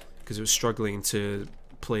 because it was struggling to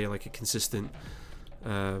play like a consistent.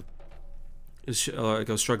 I was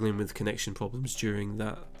struggling with connection problems during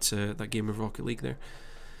that game of Rocket League there.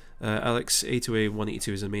 Alex, A2A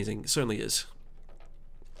 182 is amazing. It certainly is.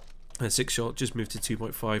 Six Shot just moved to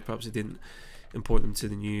 2.5. Perhaps they didn't import them to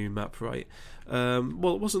the new map, right?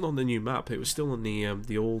 Well, it wasn't on the new map. It was still on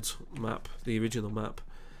the old map, the original map.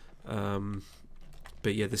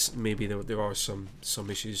 But yeah, this maybe there are some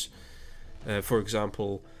issues. For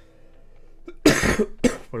example,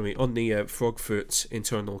 on the Frogfoot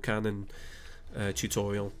internal cannon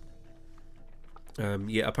tutorial.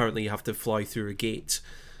 Yeah, apparently you have to fly through a gate,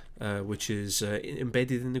 which is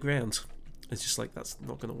embedded in the ground. It's just like, that's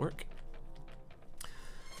not going to work.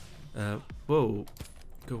 Whoa,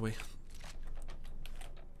 go away.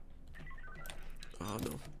 Oh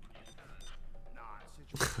no.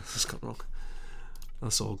 This has gone wrong.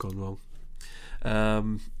 That's all gone wrong.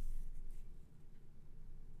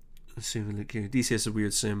 Let's see if we look here. DCS is a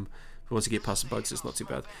weird sim. Once you get past the bugs, it's not too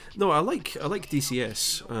bad. No, I like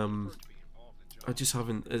DCS. I just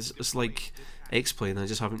haven't. It's like X-Plane. I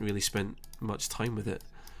just haven't really spent much time with it.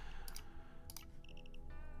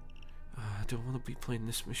 I don't want to be playing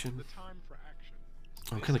this mission.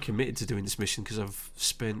 I'm kind of committed to doing this mission because I've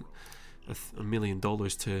spent $1 million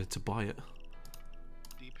to buy it.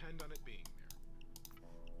 Depend on it being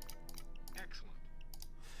there. Excellent.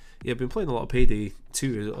 Yeah, I've been playing a lot of Payday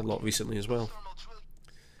 2 a lot recently as well.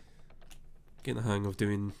 Getting the hang of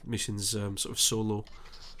doing missions sort of solo.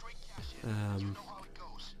 And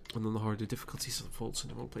on the harder difficulties, of faults in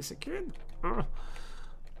the wrong place again. Ah.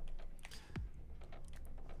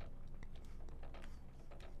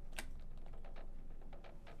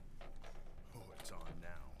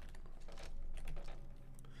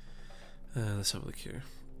 Let's have a look here.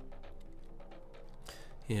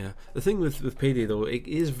 Yeah, the thing with Payday though, it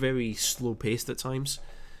is very slow paced at times.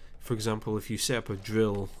 For example, if you set up a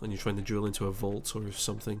drill and you're trying to drill into a vault or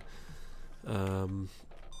something, yeah,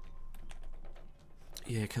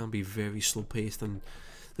 it can be very slow paced, and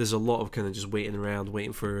there's a lot of kind of just waiting around,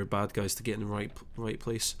 waiting for bad guys to get in the right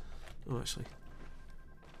place. Oh, actually,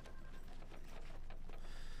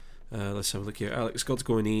 let's have a look here. Alex got to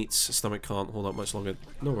go and eat. Stomach can't hold up much longer.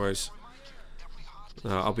 No worries.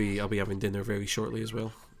 I'll be having dinner very shortly as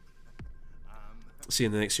well. See you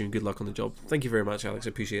in the next stream. Good luck on the job. Thank you very much, Alex. I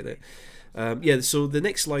appreciate it. Yeah, so the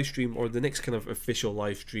next live stream, or the next kind of official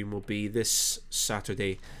live stream, will be this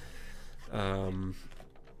Saturday.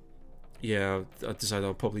 Yeah, I decided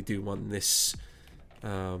I'll probably do one this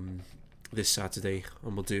Saturday,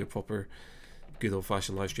 and we'll do a proper good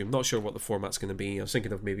old-fashioned live stream. Not sure what the format's going to be. I was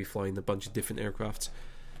thinking of maybe flying a bunch of different aircraft.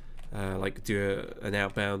 Like do an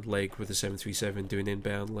outbound leg with a 737, do an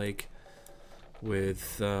inbound leg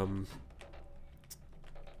with the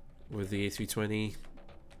A320,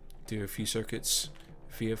 do a few circuits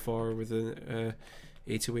VFR with an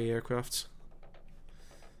A2A aircraft,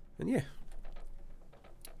 and yeah,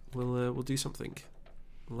 we'll do something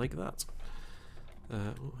like that.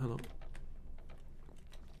 Oh, hello.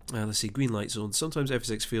 Let's see, green light zone. Sometimes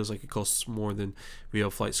FSX feels like it costs more than real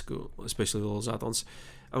flight school, especially those add-ons.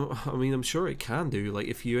 I mean, I'm sure it can do. Like,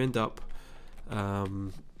 if you end up, oh,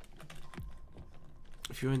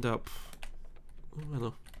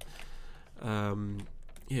 hello.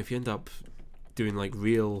 Yeah, if you end up doing like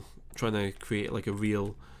trying to create like a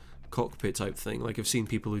real cockpit type thing. Like, I've seen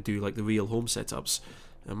people who do like the real home setups.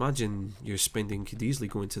 Imagine your spending could easily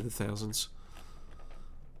go into the thousands.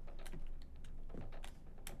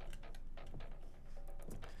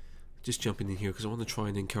 Just jumping in here because I want to try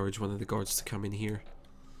and encourage one of the guards to come in here.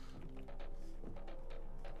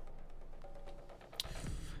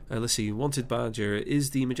 Let's see, Wanted Badger. Is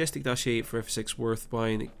the Majestic Dash 8 for FSX worth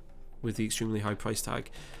buying with the extremely high price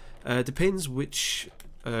tag? Depends which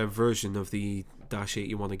version of the Dash 8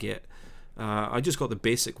 you want to get. I just got the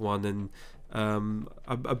basic one, and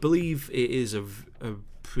I believe it is a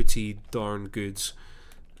pretty darn good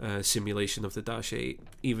simulation of the Dash 8.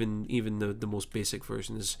 Even the most basic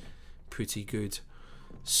version is pretty good.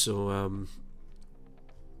 So I'm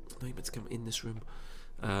not able to come in this room.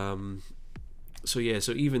 So yeah,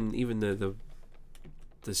 so even the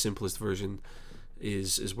simplest version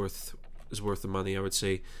is worth the money, I would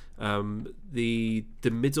say. The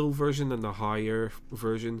middle version and the higher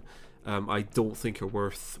version, I don't think are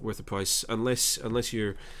worth the price, unless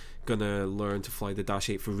you're gonna learn to fly the Dash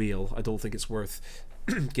 8 for real. I don't think it's worth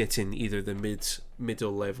getting either the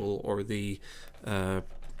middle level or the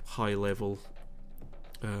high level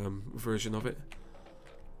version of it.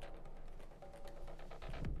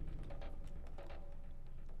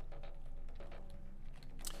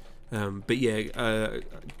 But yeah,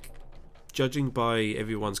 judging by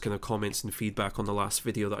everyone's kind of comments and feedback on the last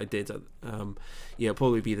video that I did, yeah, it'll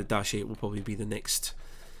probably be the Dash 8 will probably be the next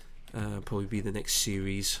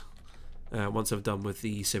series. Once I've done with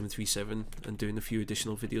the 737 and doing a few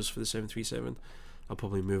additional videos for the 737, I'll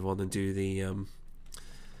probably move on and do the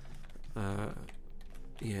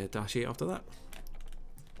yeah, Dash 8 after that.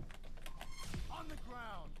 On the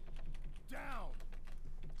ground.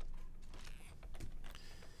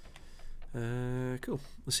 Down. Cool.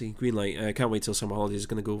 Let's see. Green light. Can't wait till summer holidays is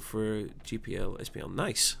going to go for GPL, SPL.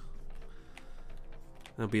 Nice.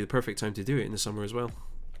 That'll be the perfect time to do it in the summer as well.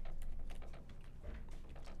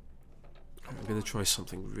 I'm going to try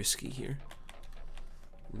something risky here.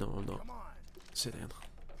 No, I'm not. Sit down.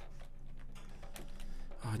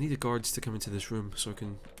 Oh, I need the guards to come into this room so I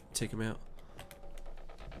can take them out.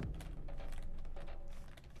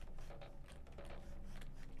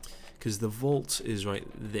 Because the vault is right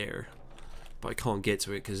there, but I can't get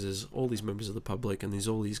to it because there's all these members of the public and there's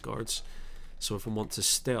all these guards. So if I want to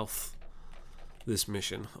stealth this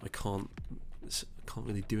mission, I can't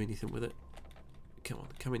really do anything with it. Come on,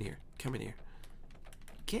 come in here, come in here.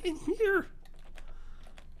 Get in here!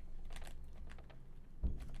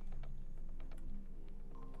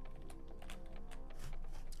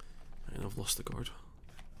 And I've lost the guard.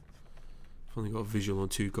 I've only got a visual on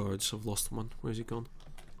 2 guards, so I've lost one. Where's he gone?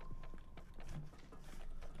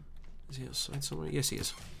 Is he outside somewhere? Yes, he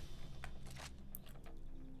is.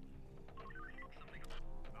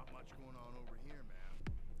 Not much going on over here, man.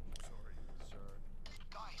 Sorry, sir.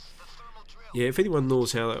 Guys, the thermal drill. Yeah, if anyone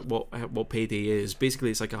knows what Payday is,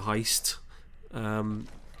 basically it's like a heist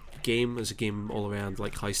game. It's a game all around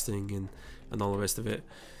like heisting and all the rest of it.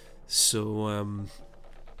 So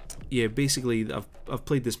yeah, basically I've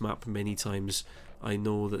played this map many times. I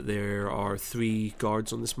know that there are 3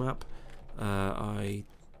 guards on this map. How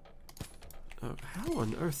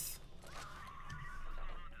on earth?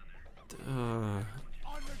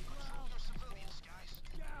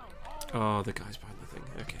 Oh, the guy's behind the thing.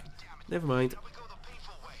 Okay, never mind.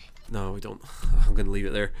 No, we don't. I'm gonna leave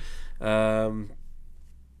it there.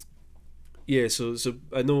 Yeah, so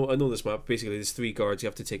I know this map. Basically, there's 3 guards. You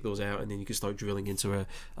have to take those out, and then you can start drilling into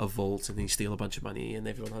a vault, and then you steal a bunch of money, and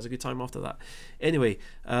everyone has a good time after that. Anyway,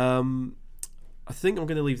 I think I'm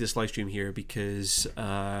going to leave this live stream here because, as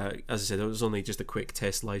I said, it was only just a quick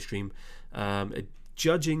test live stream.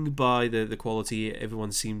 Judging by the quality,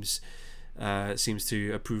 everyone seems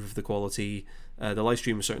to approve of the quality. The live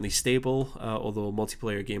stream was certainly stable, although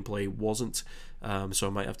multiplayer gameplay wasn't. So I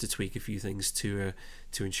might have to tweak a few things to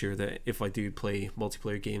ensure that if I do play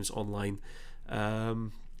multiplayer games online,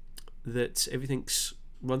 that everything's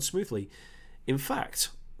runs smoothly. In fact,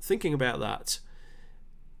 thinking about that,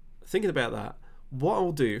 what I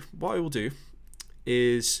will do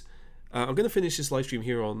is I'm going to finish this live stream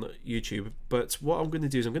here on YouTube, but what I'm going to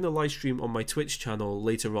do is I'm going to live stream on my Twitch channel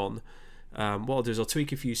later on. What I'll do is I'll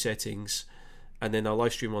tweak a few settings, and then I'll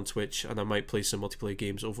live stream on Twitch, and I might play some multiplayer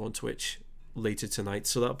games over on Twitch later tonight.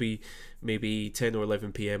 So that'll be maybe 10 or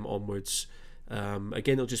 11 PM onwards.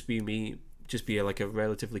 Again, it'll just be me, like a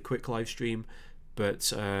relatively quick live stream,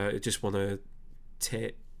 but I just want to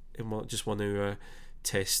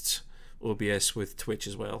test OBS with Twitch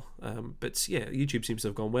as well. But yeah, YouTube seems to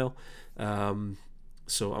have gone well.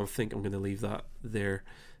 So I think I'm going to leave that there.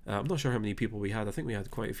 I'm not sure how many people we had. I think we had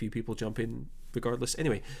quite a few people jump in regardless.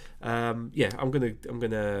 Anyway, yeah, I'm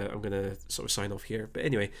gonna sort of sign off here. But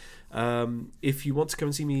anyway, if you want to come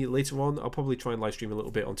and see me later on, I'll probably try and live stream a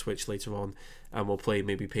little bit on Twitch later on, and we'll play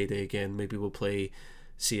maybe Payday again. Maybe we'll play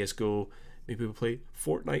CS:GO. Maybe we'll play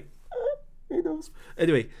Fortnite. Who knows?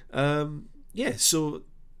 Anyway, yeah. So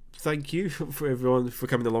thank you for everyone for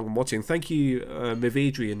coming along and watching. Thank you, Miv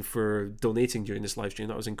Adrian, for donating during this live stream.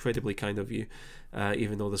 That was incredibly kind of you,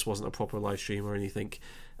 even though this wasn't a proper live stream or anything.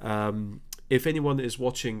 If anyone is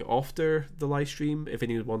watching after the live stream, if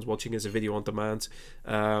anyone's watching as a video on demand,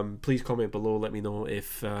 please comment below. Let me know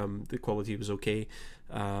if the quality was okay,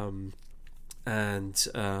 and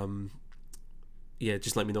yeah,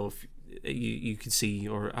 just let me know if you could see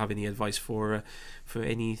or have any advice for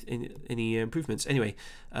any improvements. Anyway,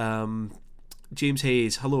 James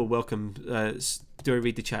Hayes, hello, welcome. Do I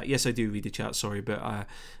read the chat? Yes, I do read the chat. Sorry, but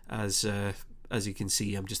as you can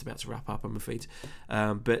see, I'm just about to wrap up, I'm afraid.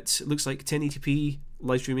 But it looks like 1080p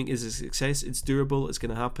live streaming is a success. It's durable. It's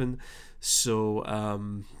going to happen. So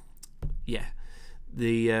yeah.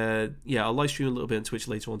 I'll live stream a little bit on Twitch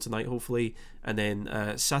later on tonight, hopefully, and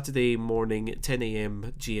then Saturday morning at 10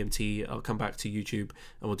 AM GMT, I'll come back to YouTube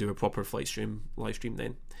and we'll do a proper live stream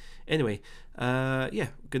then. Anyway, yeah,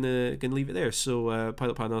 gonna leave it there. So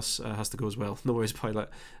Pilot Panos has to go as well. No worries, Pilot.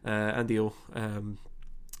 Andio,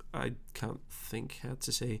 I can't think how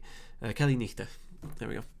to say. Kelly Nichte. There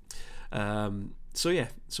we go. So yeah,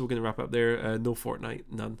 so we're gonna wrap up there. No Fortnite,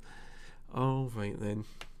 none. All right then.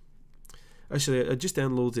 Actually, I just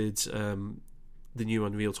downloaded the new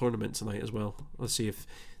Unreal Tournament tonight as well. Let's see if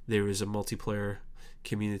there is a multiplayer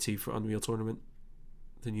community for Unreal Tournament,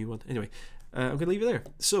 the new one. Anyway, I'm going to leave it there.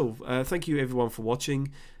 So, thank you everyone for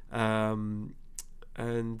watching. Yeah,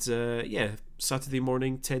 Saturday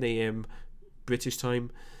morning, 10 a.m. British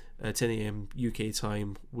time, 10 a.m. UK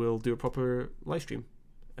time, we'll do a proper live stream.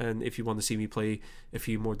 And if you want to see me play a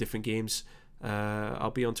few more different games,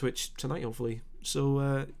 I'll be on Twitch tonight, hopefully.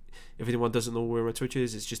 So if anyone doesn't know where my Twitch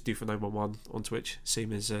is, it's just DoFor911 on Twitch,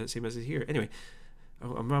 same as it here. Anyway,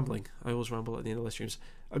 I'm rambling. I always ramble at the end of the streams.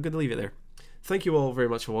 I'm going to leave it there. Thank you all very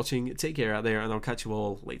much for watching. Take care out there, and I'll catch you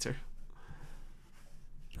all later.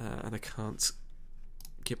 And I can't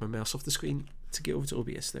get my mouse off the screen to get over to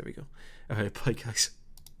OBS. There we go. Alright, bye guys.